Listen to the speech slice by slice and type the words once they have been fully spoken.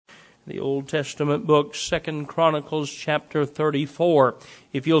the Old Testament book, 2 Chronicles chapter 34.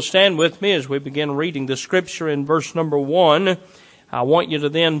 If you'll stand with me as we begin reading the scripture in verse number 1, I want you to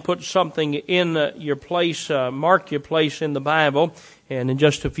then put something in your place, mark your place in the Bible, and in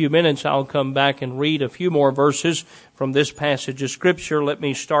just a few minutes I'll come back and read a few more verses from this passage of scripture. Let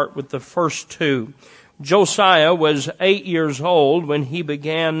me start with the first two. Josiah was 8 years old when he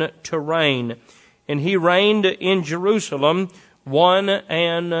began to reign, and he reigned in Jerusalem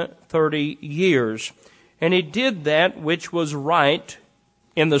 31 years. And he did that which was right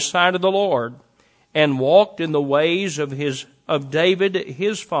in the sight of the Lord, and walked in the ways of David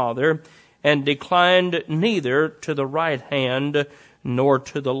his father, and declined neither to the right hand nor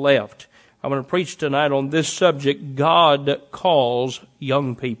to the left. I'm going to preach tonight on this subject: God calls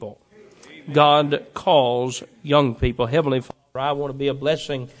young people. God calls young people. Heavenly Father, I want to be a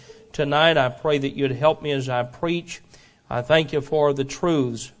blessing tonight. I pray that you'd help me as I preach. I thank you for the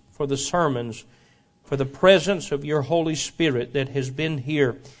truths, for the sermons, for the presence of your Holy Spirit that has been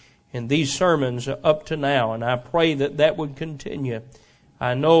here in these sermons up to now, and I pray that that would continue.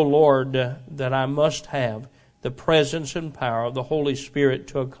 I know, Lord, that I must have the presence and power of the Holy Spirit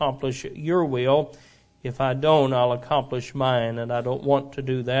to accomplish your will. If I don't, I'll accomplish mine, and I don't want to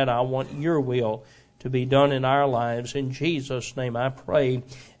do that. I want your will to be done in our lives. In Jesus' name I pray.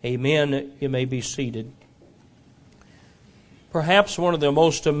 Amen. You may be seated. Perhaps one of the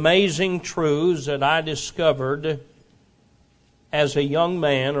most amazing truths that I discovered as a young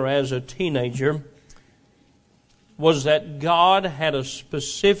man or as a teenager was that God had a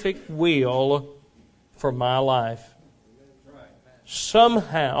specific will for my life.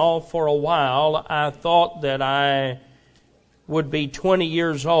 Somehow, for a while, I thought that I would be 20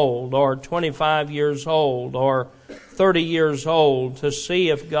 years old or 25 years old or 30 years old to see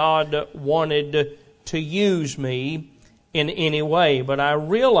if God wanted to use me in any way. But I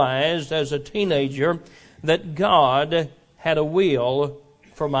realized as a teenager that God had a will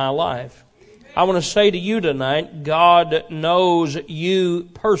for my life. I want to say to you tonight, God knows you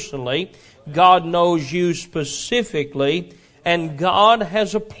personally. God knows you specifically. And God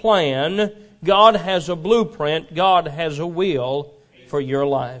has a plan. God has a blueprint. God has a will for your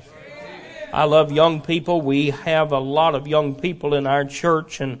life. I love young people. We have a lot of young people in our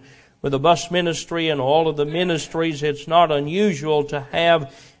church, and with the bus ministry and all of the ministries, it's not unusual to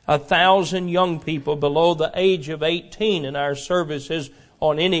have 1,000 young people below the age of 18 in our services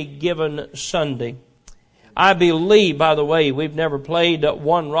on any given Sunday. I believe, by the way, we've never played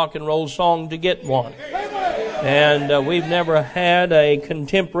one rock and roll song to get one. And we've never had a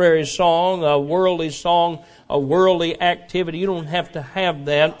contemporary song, a worldly activity. You don't have to have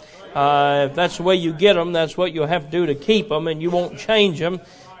that. If that's the way you get them, that's what you'll have to do to keep them, and you won't change them.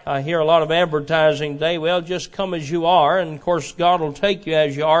 I hear a lot of advertising today, well, just come as you are, and of course God will take you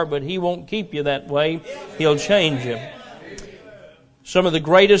as you are, but He won't keep you that way. He'll change you. Some of the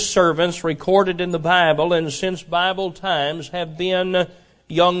greatest servants recorded in the Bible and since Bible times have been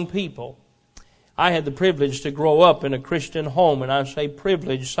young people. I had the privilege to grow up in a Christian home, and I say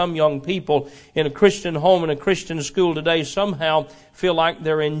privilege. Some young people in a Christian home, in a Christian school today somehow feel like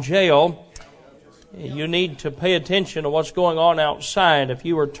they're in jail. You need to pay attention to what's going on outside. If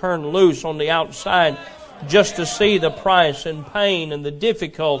you were turned loose on the outside just to see the price and pain and the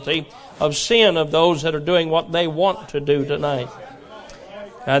difficulty of sin of those that are doing what they want to do tonight.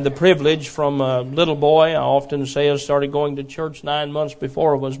 I had the privilege from a little boy. I often say I started going to church 9 months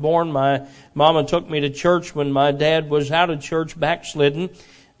before I was born. My mama took me to church when my dad was out of church, backslidden.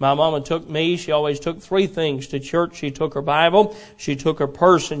 My mama took me. She always took three things to church. She took her Bible, she took her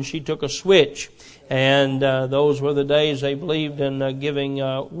purse, and she took a switch. And those were the days they believed in giving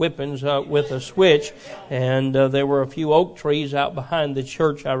whippings with a switch. And there were a few oak trees out behind the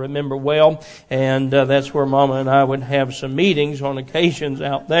church, I remember well. And that's where Mama and I would have some meetings on occasions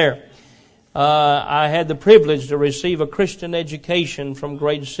out there. I had the privilege to receive a Christian education from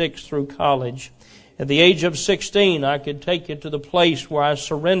grade 6 through college. At the age of 16, I could take you to the place where I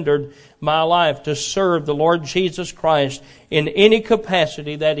surrendered my life to serve the Lord Jesus Christ in any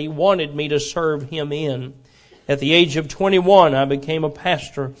capacity that He wanted me to serve Him in. At the age of 21, I became a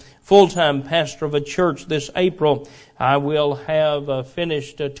pastor, full-time pastor of a church. This April, I will have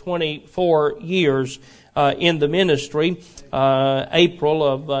finished 24 years in the ministry, April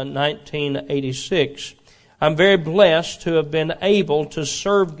of 1986. I'm very blessed to have been able to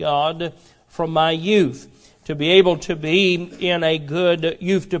serve God from my youth, to be able to be in a good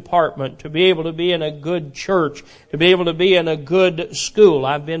youth department, to be able to be in a good church, to be able to be in a good school.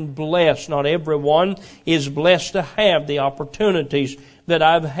 I've been blessed. Not everyone is blessed to have the opportunities that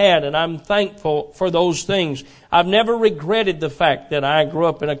I've had, and I'm thankful for those things. I've never regretted the fact that I grew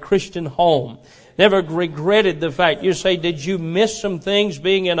up in a Christian home. Never regretted the fact. You say, did you miss some things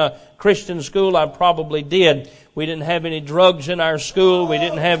being in a Christian school? I probably did. We didn't have any drugs in our school. We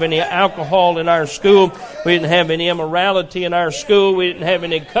didn't have any alcohol in our school. We didn't have any immorality in our school. We didn't have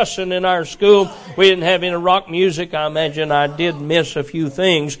any cussing in our school. We didn't have any rock music. I imagine I did miss a few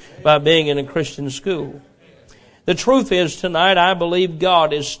things by being in a Christian school. The truth is tonight, I believe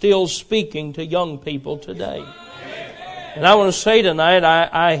God is still speaking to young people today. And I want to say tonight,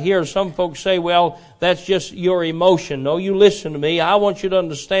 I hear some folks say, well, that's just your emotion. No, you listen to me. I want you to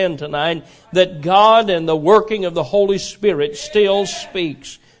understand tonight that God and the working of the Holy Spirit still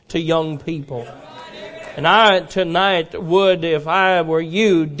speaks to young people. And I tonight would, if I were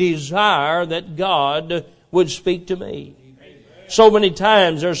you, desire that God would speak to me. So many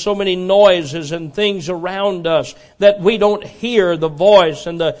times there's so many noises and things around us that we don't hear the voice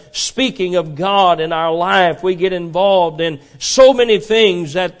and the speaking of God in our life. We get involved in so many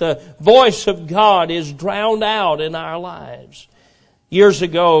things that the voice of God is drowned out in our lives. Years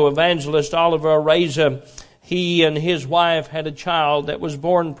ago, evangelist Oliver Areza, he and his wife had a child that was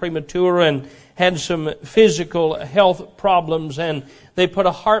born premature and had some physical health problems, and they put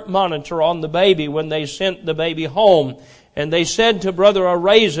a heart monitor on the baby when they sent the baby home. And they said to Brother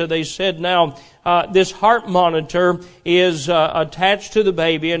Areza, they said, now, this heart monitor is attached to the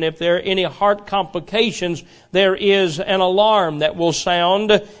baby, and if there are any heart complications, there is an alarm that will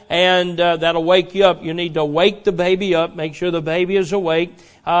sound, and that'll wake you up. You need to wake the baby up, make sure the baby is awake.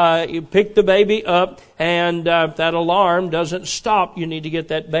 You pick the baby up, and if that alarm doesn't stop, you need to get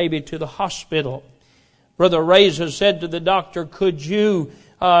that baby to the hospital. Brother Areza said to the doctor, could you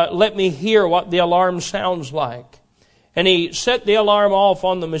let me hear what the alarm sounds like? And he set the alarm off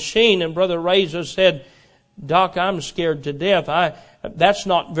on the machine, and Brother Areza said, Doc, I'm scared to death. That's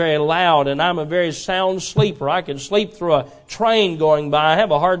not very loud, and I'm a very sound sleeper. I can sleep through a train going by. I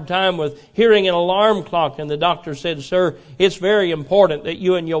have a hard time with hearing an alarm clock. And the doctor said, sir, it's very important that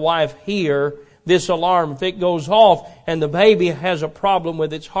you and your wife hear this alarm. If it goes off and the baby has a problem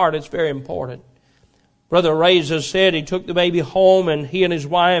with its heart, it's very important. Brother Areza said he took the baby home, and he and his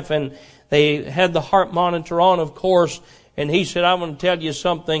wife, and they had the heart monitor on, of course, and he said, I want to tell you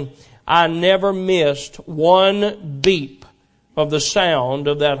something. I never missed one beep of the sound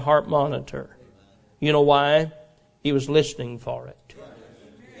of that heart monitor. You know why? He was listening for it.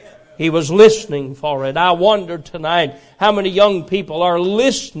 He was listening for it. I wonder tonight how many young people are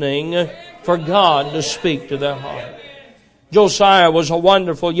listening for God to speak to their heart. Josiah was a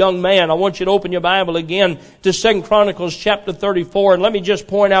wonderful young man. I want you to open your Bible again to 2 Chronicles chapter 34. And let me just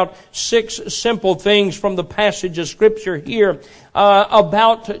point out 6 simple things from the passage of Scripture here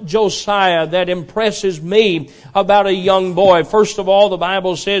about Josiah that impresses me about a young boy. First of all, the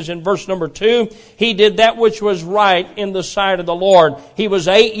Bible says in verse number 2, he did that which was right in the sight of the Lord. He was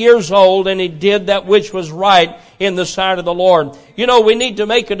 8 years old, and he did that which was right in the sight of the Lord. You know, we need to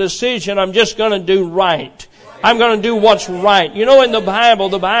make a decision. I'm just going to do right. I'm going to do what's right. You know, in the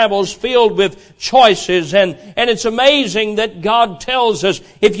Bible is filled with choices, and it's amazing that God tells us,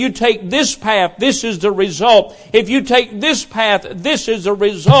 if you take this path, this is the result. If you take this path, this is the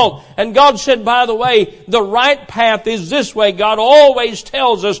result. And God said, by the way, the right path is this way. God always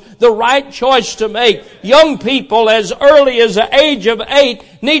tells us the right choice to make. Young people, as early as the age of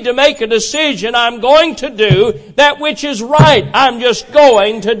 8, need to make a decision. I'm going to do that which is right. I'm just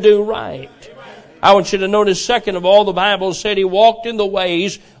going to do right. I want you to notice, second of all, the Bible said he walked in the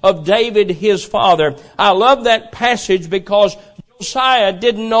ways of David his father. I love that passage because Josiah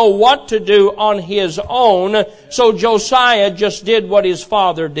didn't know what to do on his own, so Josiah just did what his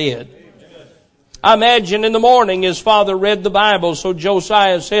father did. I imagine in the morning his father read the Bible, so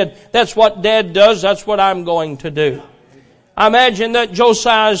Josiah said, that's what Dad does, that's what I'm going to do. I imagine that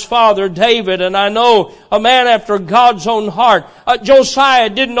Josiah's father, David, and I know a man after God's own heart, Josiah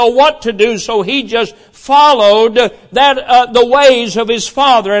didn't know what to do, so he just followed the ways of his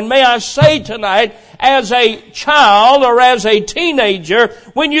father. And may I say tonight, as a child or as a teenager,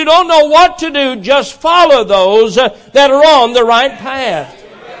 when you don't know what to do, just follow those that are on the right path.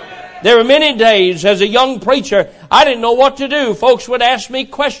 There were many days as a young preacher, I didn't know what to do. Folks would ask me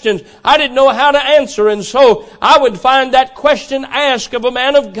questions. I didn't know how to answer. And so I would find that question asked of a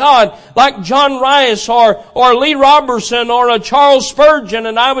man of God like John Rice or Lee Robertson or a Charles Spurgeon.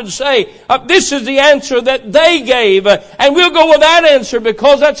 And I would say, this is the answer that they gave. And we'll go with that answer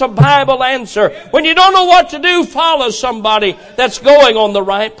because that's a Bible answer. When you don't know what to do, follow somebody that's going on the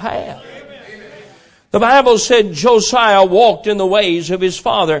right path. The Bible said Josiah walked in the ways of his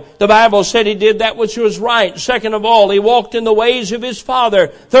father. The Bible said he did that which was right. Second of all, he walked in the ways of his father.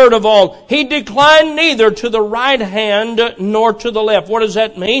 Third of all, he declined neither to the right hand nor to the left. What does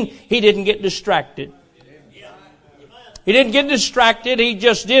that mean? He didn't get distracted. He didn't get distracted. He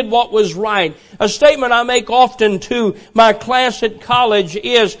just did what was right. A statement I make often to my class at college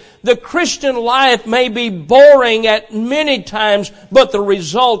is, the Christian life may be boring at many times, but the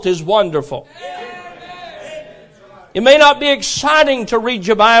result is wonderful. It may not be exciting to read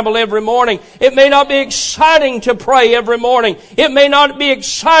your Bible every morning. It may not be exciting to pray every morning. It may not be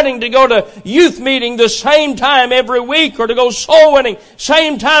exciting to go to youth meeting the same time every week or to go soul winning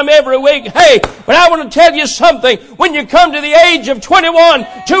same time every week. Hey, but I want to tell you something. When you come to the age of 21,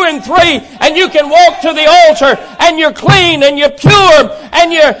 2 and 3, and you can walk to the altar and you're clean and you're pure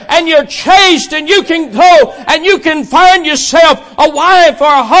and you're chaste, and you can go and you can find yourself a wife or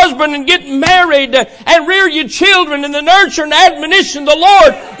a husband and get married and rear your children in the nurture and admonition of the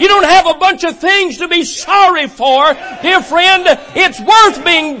Lord. You don't have a bunch of things to be sorry for. Dear friend, it's worth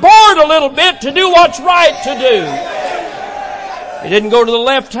being bored a little bit to do what's right to do. He didn't go to the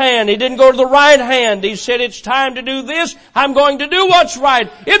left hand. He didn't go to the right hand. He said, it's time to do this. I'm going to do what's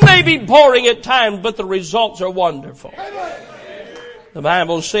right. It may be boring at times, but the results are wonderful. The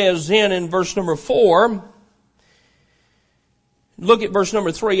Bible says then in verse number 4, look at verse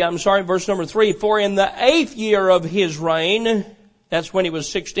number 3, verse number 3. For in the 8th year of his reign, that's when he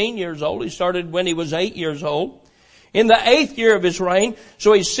was 16 years old. He started when he was 8 years old. In the 8th year of his reign,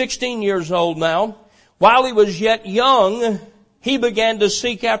 so he's 16 years old now, while he was yet young, he began to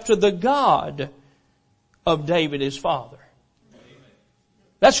seek after the God of David his father.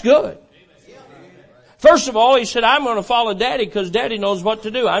 That's good. First of all, he said, I'm going to follow Daddy because Daddy knows what to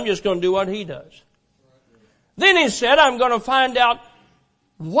do. I'm just going to do what he does. Then he said, I'm going to find out,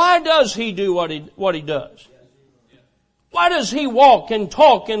 why does he do what he does? Why does he walk and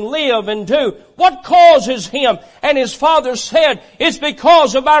talk and live and do? What causes him? And his father said, it's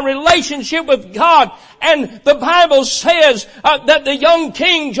because of our relationship with God. And the Bible says that the young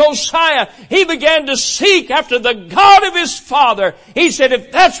king Josiah, he began to seek after the God of his father. He said,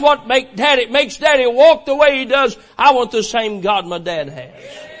 if that's what makes Daddy walk the way he does, I want the same God my dad has.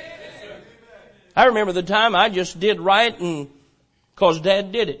 I remember the time I just did right and because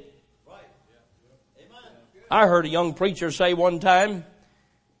Dad did it. I heard a young preacher say one time,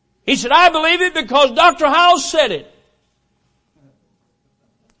 he said, I believe it because Dr. Howes said it.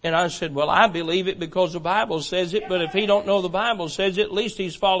 And I said, well, I believe it because the Bible says it, but if he don't know the Bible says it, at least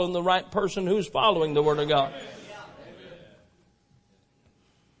he's following the right person who's following the Word of God.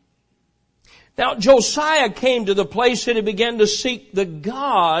 Now, Josiah came to the place that he began to seek the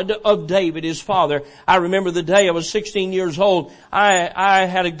God of David, his father. I remember the day I was 16 years old. I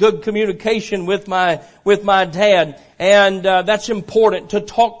had a good communication with my dad. And that's important, to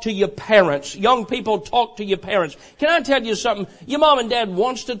talk to your parents. Young people, talk to your parents. Can I tell you something? Your mom and dad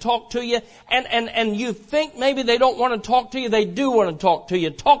wants to talk to you, and you think maybe they don't want to talk to you. They do want to talk to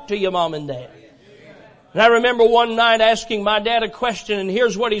you. Talk to your mom and dad. And I remember one night asking my dad a question, and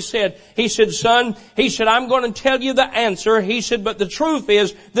here's what he said. He said, son, I'm going to tell you the answer. He said, but the truth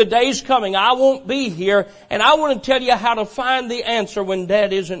is, the day's coming. I won't be here, and I want to tell you how to find the answer when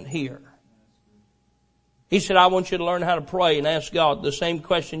Dad isn't here. He said, I want you to learn how to pray and ask God the same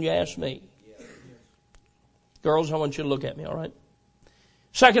question you asked me. Girls, I want you to look at me, all right?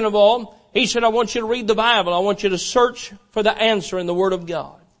 Second of all, he said, I want you to read the Bible. I want you to search for the answer in the Word of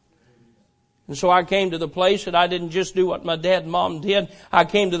God. And so I came to the place that I didn't just do what my dad and mom did. I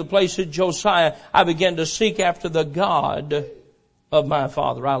came to the place of Josiah. I began to seek after the God of my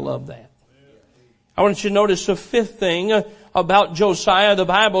father. I love that. I want you to notice the fifth thing about Josiah. The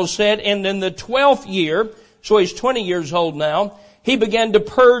Bible said, and in the 12th year, so he's 20 years old now, he began to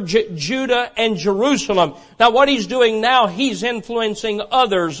purge Judah and Jerusalem. Now what he's doing now, he's influencing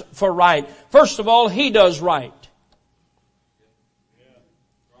others for right. First of all, he does right.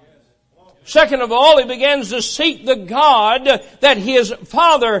 Second of all, he begins to seek the God that his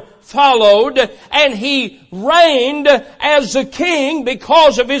father followed, and he reigned as the king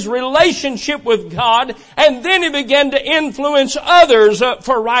because of his relationship with God, and then he began to influence others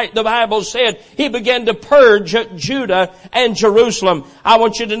for right. The Bible said he began to purge Judah and Jerusalem. I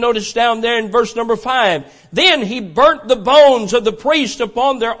want you to notice down there in verse number 5. Then he burnt the bones of the priests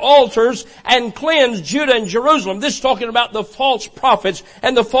upon their altars and cleansed Judah and Jerusalem. This is talking about the false prophets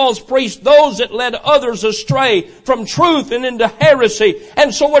and the false priests, those that led others astray from truth and into heresy.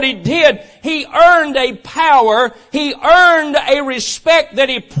 And so what he did, he earned a power, he earned a respect that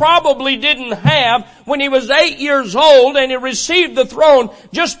he probably didn't have when he was 8 years old, and he received the throne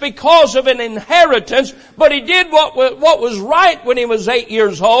just because of an inheritance, but he did what was right when he was 8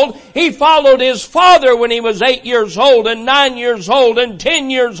 years old. He followed his father when he was 8 years old, and 9 years old, and 10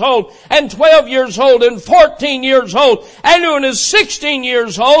 years old, and 12 years old, and 14 years old. And when he was 16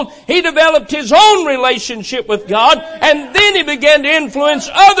 years old, he developed his own relationship with God, and then he began to influence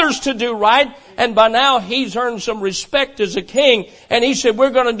others to do right. And by now he's earned some respect as a king. And he said,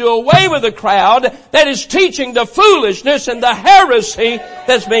 we're going to do away with the crowd that is teaching the foolishness and the heresy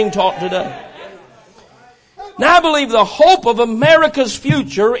that's being taught today. Now I believe the hope of America's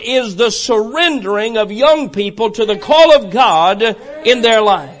future is the surrendering of young people to the call of God in their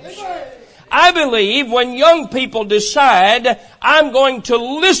lives. I believe when young people decide, I'm going to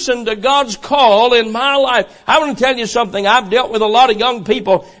listen to God's call in my life. I want to tell you something. I've dealt with a lot of young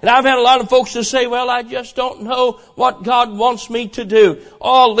people, and I've had a lot of folks to say, well, I just don't know what God wants me to do.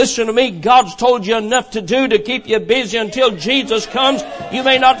 Oh, listen to me. God's told you enough to do to keep you busy until Jesus comes. You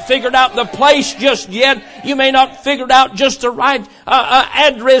may not figured out the place just yet. You may not figured out just the right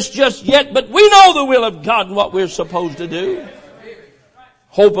address just yet, but we know the will of God and what we're supposed to do.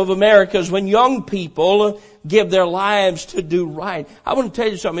 Hope of America is when young people give their lives to do right. I want to tell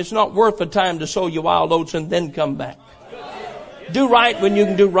you something. It's not worth the time to sow your wild oats and then come back. Do right when you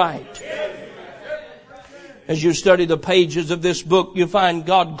can do right. As you study the pages of this book, you find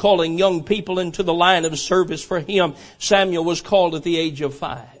God calling young people into the line of service for Him. Samuel was called at the age of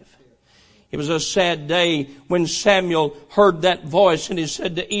 5. It was a sad day when Samuel heard that voice and he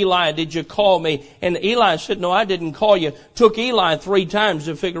said to Eli, did you call me? And Eli said, no, I didn't call you. Took Eli 3 times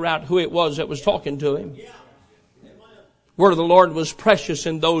to figure out who it was that was talking to him. Word of the Lord was precious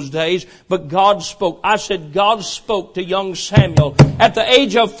in those days, but God spoke. I said God spoke to young Samuel at the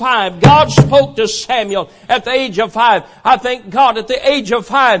age of 5. God spoke to Samuel at the age of 5. I thank God at the age of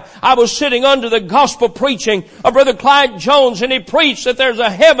 5, I was sitting under the gospel preaching of Brother Clyde Jones, and he preached that there's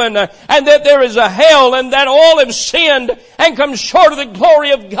a heaven and that there is a hell and that all have sinned and come short of the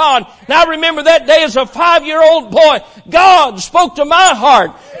glory of God. And I remember that day as a 5-year-old boy, God spoke to my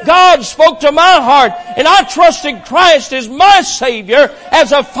heart. God spoke to my heart, and I trusted Christ as my Savior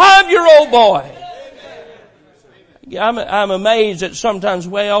as a 5-year-old boy. I'm amazed that sometimes,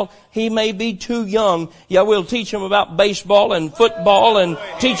 well, he may be too young. Yeah, we'll teach him about baseball and football and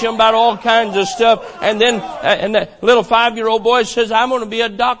teach him about all kinds of stuff. And then, and that little 5-year-old boy says, I'm going to be a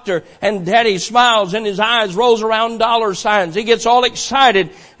doctor. And Daddy smiles and his eyes rolls around dollar signs. He gets all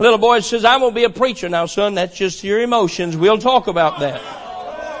excited. The little boy says, I'm going to be a preacher. Now, son, that's just your emotions. We'll talk about that.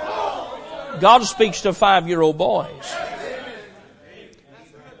 God speaks to 5-year-old boys.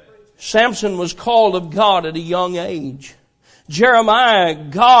 Samson was called of God at a young age. Jeremiah,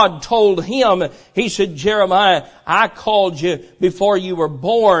 God told him, He said, Jeremiah, I called you before you were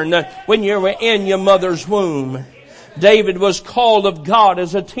born, when you were in your mother's womb. David was called of God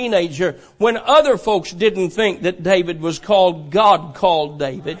as a teenager. When other folks didn't think that David was called, God called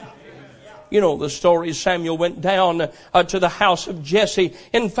David. You know the story. Samuel went down to the house of Jesse.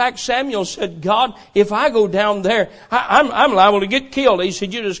 In fact, Samuel said, God, if I go down there, I'm liable to get killed. He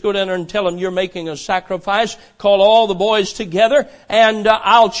said, you just go down there and tell them you're making a sacrifice. Call all the boys together and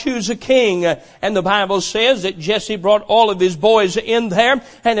I'll choose a king. And the Bible says that Jesse brought all of his boys in there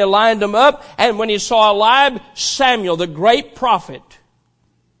and he lined them up. And when he saw Eliab, Samuel, the great prophet.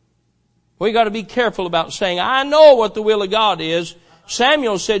 We got to be careful about saying, I know what the will of God is.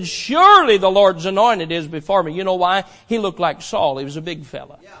 Samuel said, surely the Lord's anointed is before me. You know why? He looked like Saul. He was a big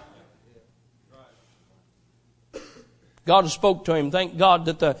fella. God spoke to him. Thank God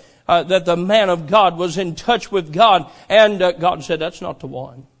that the man of God was in touch with God. And God said, that's not the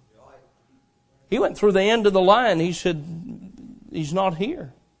one. He went through the end of the line. He said, he's not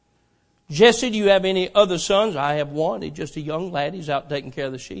here. Jesse, do you have any other sons? I have one. He's just a young lad. He's out taking care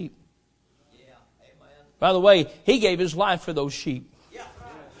of the sheep. By the way, he gave his life for those sheep.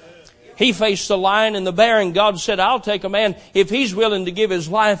 He faced the lion and the bear, and God said, I'll take a man. If he's willing to give his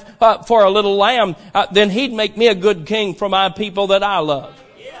life for a little lamb, then he'd make me a good king for my people that I love.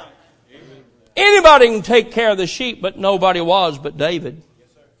 Anybody can take care of the sheep, but nobody was but David.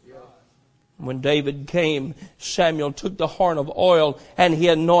 When David came, Samuel took the horn of oil and he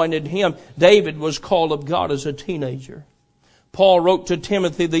anointed him. David was called of God as a teenager. Paul wrote to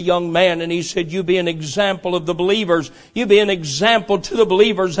Timothy, the young man, and he said, you be an example of the believers. You be an example to the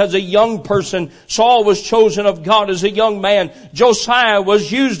believers as a young person. Saul was chosen of God as a young man. Josiah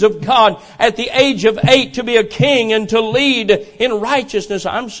was used of God at the age of 8 to be a king and to lead in righteousness.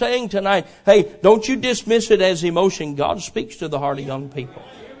 I'm saying tonight, hey, don't you dismiss it as emotion. God speaks to the heart of young people.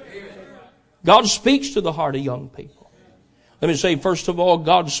 God speaks to the heart of young people. Let me say, first of all,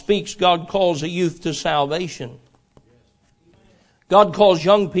 God speaks. God calls a youth to salvation. God calls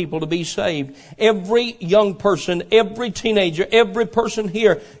young people to be saved. Every young person, every teenager, every person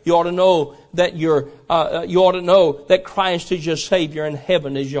here, you ought to know that you ought to know that Christ is your Savior and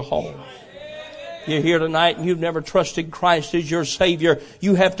heaven is your home. You're here tonight and you've never trusted Christ as your Savior.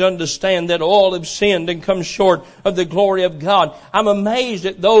 You have to understand that all have sinned and come short of the glory of God. I'm amazed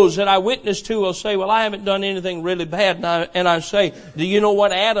at those that I witness to will say, well, I haven't done anything really bad. And I say, do you know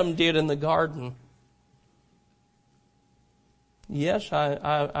what Adam did in the garden? Yes,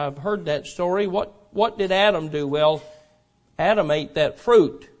 I've heard that story. What did Adam do? Well, Adam ate that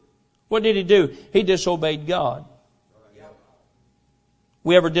fruit. What did he do? He disobeyed God.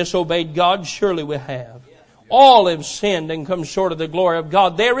 We ever disobeyed God? Surely we have. All have sinned and come short of the glory of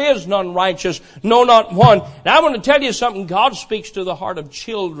God. There is none righteous, no, not one. Now I want to tell you something. God speaks to the heart of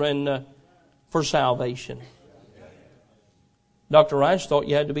children for salvation. Dr. Rice thought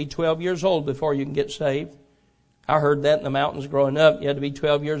you had to be 12 years old before you can get saved. I heard that in the mountains growing up. You had to be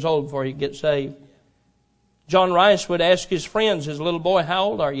 12 years old before you get saved. John Rice would ask his friends, his little boy, how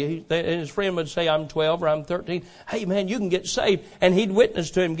old are you? And his friend would say, I'm 12 or I'm 13. Hey man, you can get saved. And he'd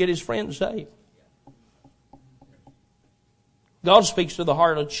witness to him get his friend saved. God speaks to the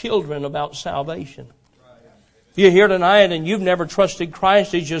heart of children about salvation. If you're here tonight and you've never trusted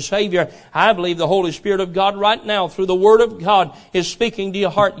Christ as your Savior, I believe the Holy Spirit of God right now through the Word of God is speaking to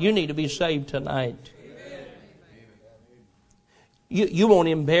your heart. You need to be saved tonight. You won't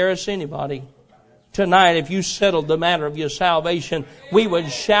embarrass anybody. Tonight, if you settled the matter of your salvation, we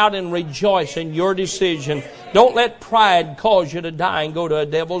would shout and rejoice in your decision. Don't let pride cause you to die and go to a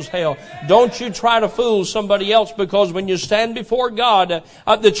devil's hell. Don't you try to fool somebody else, because when you stand before God,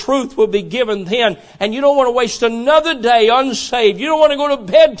 the truth will be given then. And you don't want to waste another day unsaved. You don't want to go to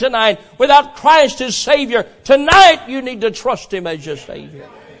bed tonight without Christ as Savior. Tonight, you need to trust Him as your Savior.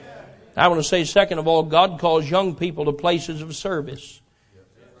 I want to say, second of all, God calls young people to places of service.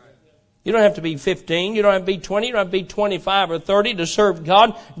 You don't have to be 15, you don't have to be 20, you don't have to be 25 or 30 to serve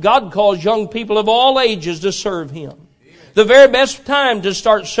God. God calls young people of all ages to serve Him. The very best time to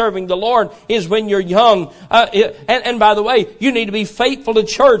start serving the Lord is when you're young. And by the way, you need to be faithful to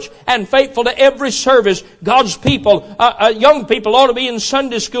church and faithful to every service. God's people, young people ought to be in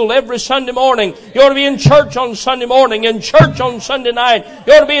Sunday school every Sunday morning. You ought to be in church on Sunday morning and church on Sunday night.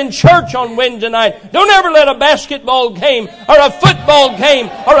 You ought to be in church on Wednesday night. Don't ever let a basketball game or a football game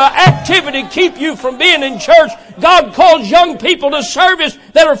or an activity keep you from being in church. God calls young people to service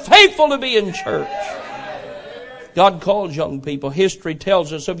that are faithful to be in church. God calls young people. History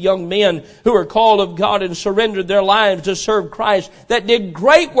tells us of young men who were called of God and surrendered their lives to serve Christ, that did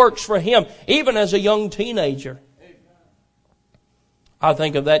great works for Him, even as a young teenager. I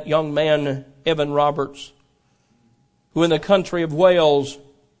think of that young man, Evan Roberts, who in the country of Wales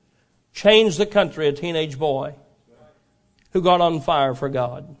changed the country, a teenage boy who got on fire for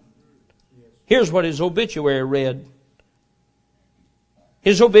God. Here's what his obituary read.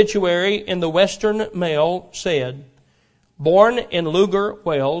 His obituary in the Western Mail said, born in Lugar,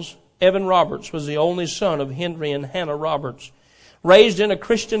 Wales, Evan Roberts was the only son of Henry and Hannah Roberts. Raised in a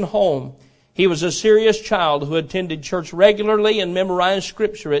Christian home, he was a serious child who attended church regularly and memorized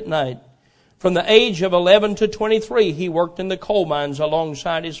Scripture at night. From the age of 11 to 23, he worked in the coal mines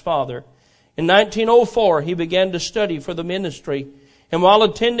alongside his father. In 1904, he began to study for the ministry. And while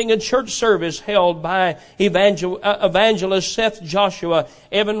attending a church service held by evangelist Seth Joshua,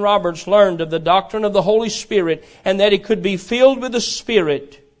 Evan Roberts learned of the doctrine of the Holy Spirit and that he could be filled with the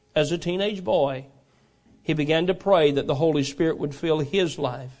Spirit as a teenage boy. He began to pray that the Holy Spirit would fill his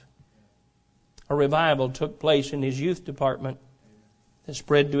life. A revival took place in his youth department that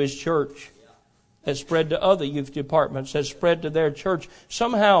spread to his church, that spread to other youth departments, that spread to their church.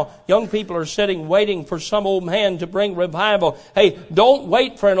 Somehow, young people are sitting waiting for some old man to bring revival. Hey, don't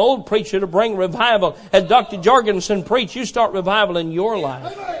wait for an old preacher to bring revival. As Dr. Jorgensen preached, you start revival in your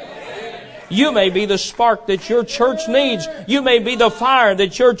life. You may be the spark that your church needs. You may be the fire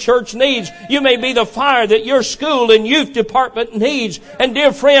that your church needs. You may be the fire that your school and youth department needs. And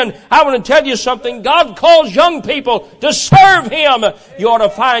dear friend, I want to tell you something. God calls young people to serve Him. You ought to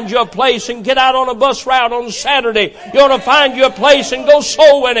find you a place and get out on a bus route on Saturday. You ought to find you a place and go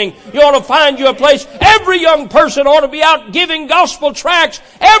soul winning. You ought to find you a place. Every young person ought to be out giving gospel tracts.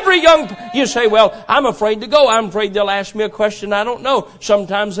 You say, well, I'm afraid to go. I'm afraid they'll ask me a question I don't know.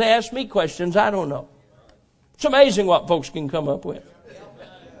 Sometimes they ask me questions I don't know. It's amazing what folks can come up with.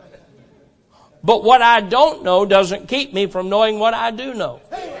 But what I don't know doesn't keep me from knowing what I do know.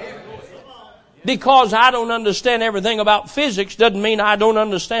 Because I don't understand everything about physics doesn't mean I don't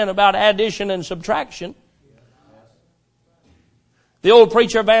understand about addition and subtraction. The old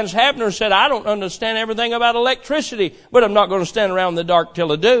preacher Vance Havner said, I don't understand everything about electricity, but I'm not going to stand around in the dark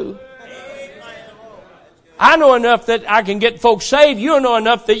till I do. I know enough that I can get folks saved. You know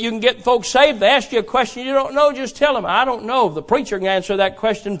enough that you can get folks saved. They ask you a question you don't know, just tell them, I don't know. The preacher can answer that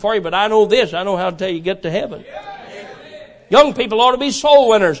question for you, but I know this. I know how to tell you get to heaven. Young people ought to be soul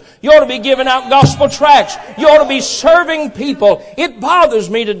winners. You ought to be giving out gospel tracts. You ought to be serving people. It bothers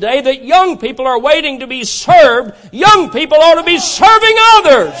me today that young people are waiting to be served. Young people ought to be serving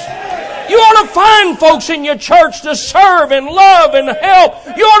others. You ought to find folks in your church to serve and love and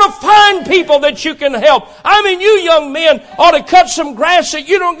help. You ought to find people that you can help. I mean, you young men ought to cut some grass that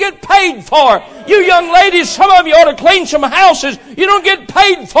you don't get paid for. You young ladies, some of you ought to clean some houses you don't get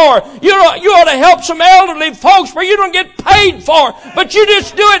paid for. You ought to help some elderly folks where you don't get paid for. But you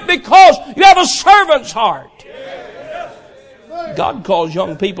just do it because you have a servant's heart. God calls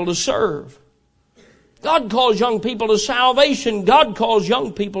young people to serve. God calls young people to salvation. God calls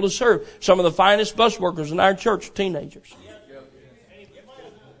young people to serve. Some of the finest bus workers in our church are teenagers.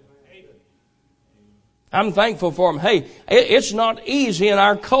 I'm thankful for them. Hey, it's not easy in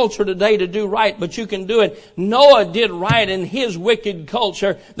our culture today to do right, but you can do it. Noah did right in his wicked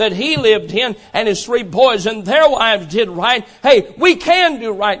culture that he lived in, and his 3 boys and their wives did right. Hey, we can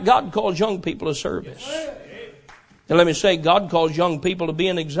do right. God calls young people to service. And let me say, God calls young people to be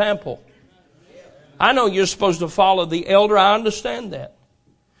an example. I know you're supposed to follow the elder. I understand that.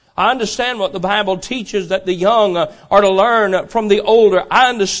 I understand what the Bible teaches, that the young are to learn from the older. I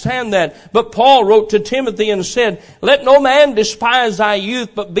understand that. But Paul wrote to Timothy and said, let no man despise thy youth,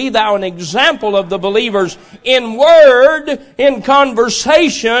 but be thou an example of the believers in word, in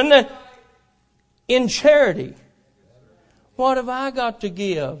conversation, in charity. What have I got to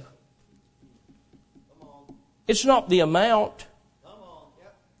give? It's not the amount.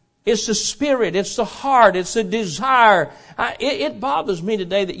 It's the spirit, it's the heart, it's the desire. It bothers me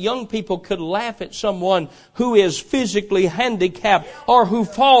today that young people could laugh at someone who is physically handicapped or who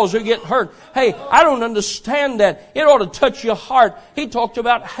falls or get hurt. Hey, I don't understand that. It ought to touch your heart. He talked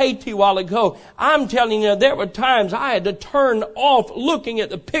about Haiti a while ago. I'm telling you, there were times I had to turn off looking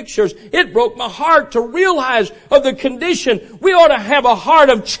at the pictures. It broke my heart to realize of the condition. We ought to have a heart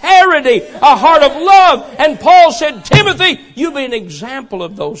of charity, a heart of love. And Paul said, Timothy, you be an example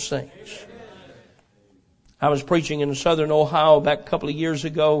of those things. I was preaching in southern Ohio back a couple of years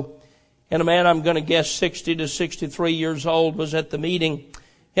ago, and a man, I'm going to guess 60 to 63 years old, was at the meeting.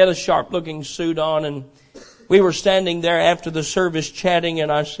 He had a sharp-looking suit on, and we were standing there after the service chatting,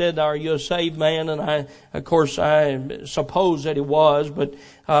 and I said, are you a saved man? And I suppose that he was, but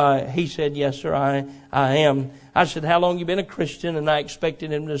he said, yes, sir, I am. I said, how long you been a Christian? And I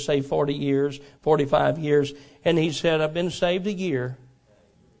expected him to say 40 years, 45 years. And he said, I've been saved a year.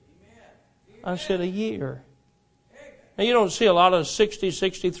 I said, a year. Now, you don't see a lot of 60,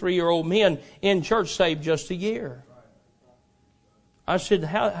 63-year-old men in church saved just a year. I said,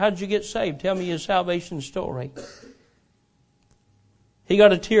 how did you get saved? Tell me your salvation story. He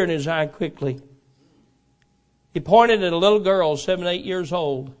got a tear in his eye quickly. He pointed at a little girl, 7, 8 years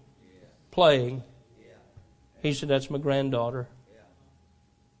old, playing. He said, that's my granddaughter.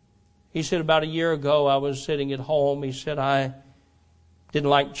 He said, about a year ago, I was sitting at home. He said, I didn't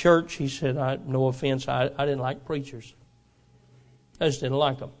like church. He said, no offense, I didn't like preachers. I just didn't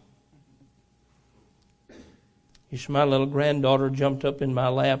like them. He said, my little granddaughter jumped up in my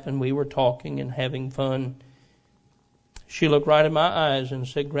lap and we were talking and having fun. She looked right in my eyes and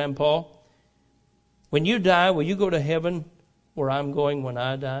said, Grandpa, when you die, will you go to heaven where I'm going when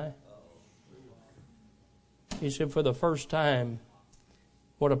I die? He said, for the first time,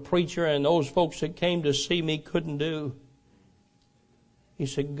 what a preacher and those folks that came to see me couldn't do, he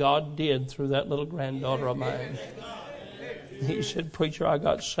said, God did through that little granddaughter of mine. He said, preacher, I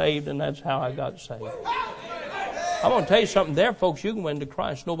got saved, and that's how I got saved. I'm going to tell you something there, folks. You can win to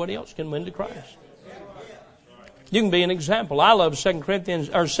Christ. Nobody else can win to Christ. You can be an example. I love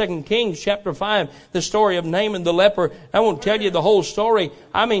 2 Kings chapter 5, the story of Naaman the leper. I won't tell you the whole story.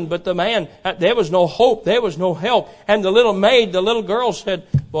 But the man, there was no hope. There was no help. And the little maid, the little girl said,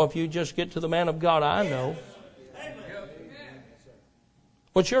 well, if you just get to the man of God, I know.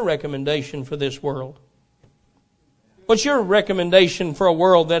 What's your recommendation for this world? What's your recommendation for a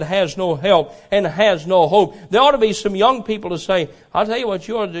world that has no help and has no hope? There ought to be some young people to say, I'll tell you what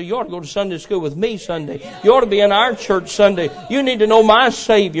you ought to do. You ought to go to Sunday school with me Sunday. You ought to be in our church Sunday. You need to know my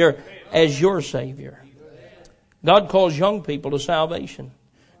Savior as your Savior. God calls young people to salvation.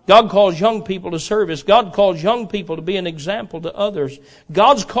 God calls young people to service. God calls young people to be an example to others.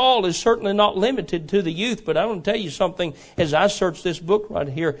 God's call is certainly not limited to the youth, but I want to tell you something. As I search this book right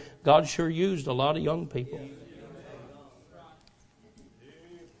here, God sure used a lot of young people.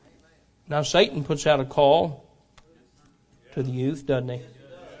 Now Satan puts out a call to the youth, doesn't he?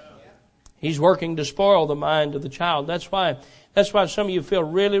 He's working to spoil the mind of the child. That's why some of you feel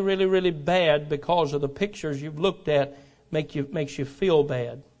really, really, really bad because of the pictures you've looked at makes you feel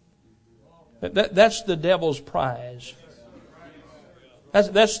bad. That's the devil's prize.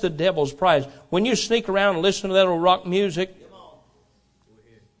 That's the devil's prize. When you sneak around and listen to that old rock music,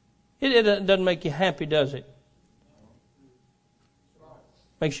 it doesn't make you happy, does it?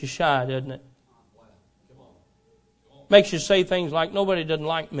 Makes you shy, doesn't it? Makes you say things like, nobody doesn't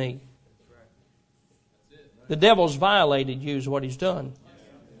like me. The devil's violated you is what he's done.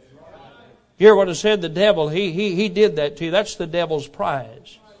 You hear what I said? The devil, he did that to you. That's the devil's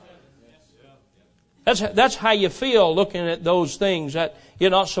prize. That's how you feel looking at those things that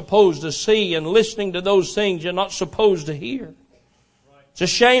you're not supposed to see and listening to those things you're not supposed to hear. It's a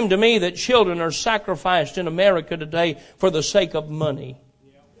shame to me that children are sacrificed in America today for the sake of money.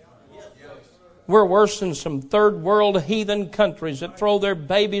 We're worse than some third world heathen countries that throw their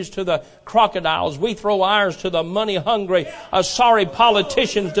babies to the crocodiles. We throw ours to the money hungry, sorry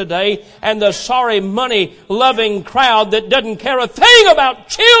politicians today and the sorry money loving crowd that doesn't care a thing about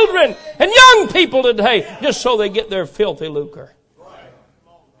children and young people today just so they get their filthy lucre.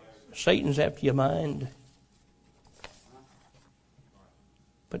 Satan's after your mind.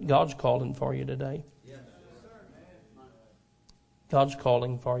 But God's calling for you today. God's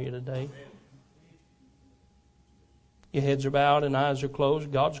calling for you today. Your heads are bowed and eyes are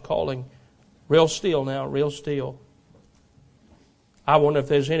closed. God's calling. Real still now, real still. I wonder if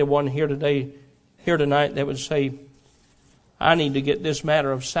there's anyone here tonight that would say, I need to get this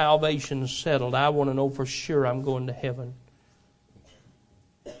matter of salvation settled. I want to know for sure I'm going to heaven.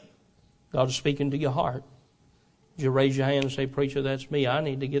 God's speaking to your heart. Would you raise your hand and say, preacher, that's me. I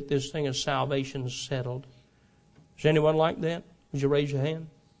need to get this thing of salvation settled. Is anyone like that? Would you raise your hand?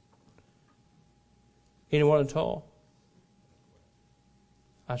 Anyone at all?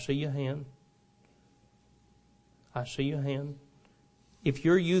 I see your hand. I see your hand. If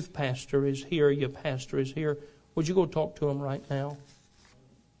your youth pastor is here, your pastor is here, would you go talk to him right now?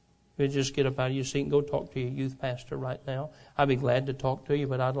 You just get up out of your seat and go talk to your youth pastor right now. I'd be glad to talk to you,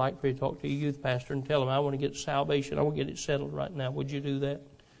 but I'd like for you to talk to your youth pastor and tell him I want to get salvation. I want to get it settled right now. Would you do that?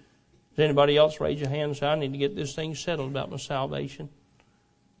 Does anybody else raise your hand and say, I need to get this thing settled about my salvation?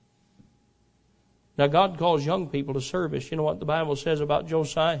 Now, God calls young people to service. You know what the Bible says about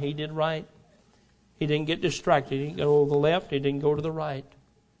Josiah? He did right. He didn't get distracted. He didn't go to the left. He didn't go to the right.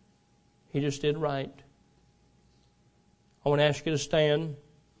 He just did right. I want to ask you to stand.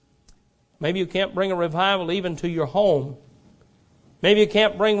 Maybe you can't bring a revival even to your home. Maybe you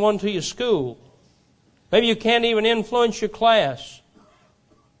can't bring one to your school. Maybe you can't even influence your class.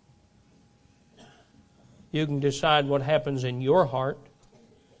 You can decide what happens in your heart.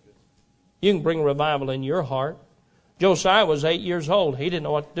 You can bring a revival in your heart. Josiah was 8 years old. He didn't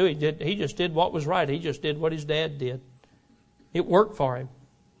know what to do. He just did what was right. He just did what his dad did. It worked for him.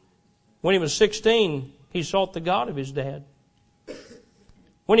 When he was 16, he sought the God of his dad.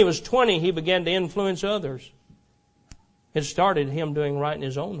 When he was 20, he began to influence others. It started him doing right in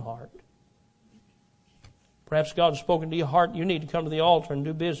his own heart. Perhaps God's spoken to your heart. You need to come to the altar and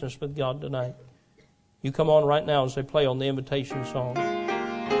do business with God tonight. You come on right now as they play on the invitation song.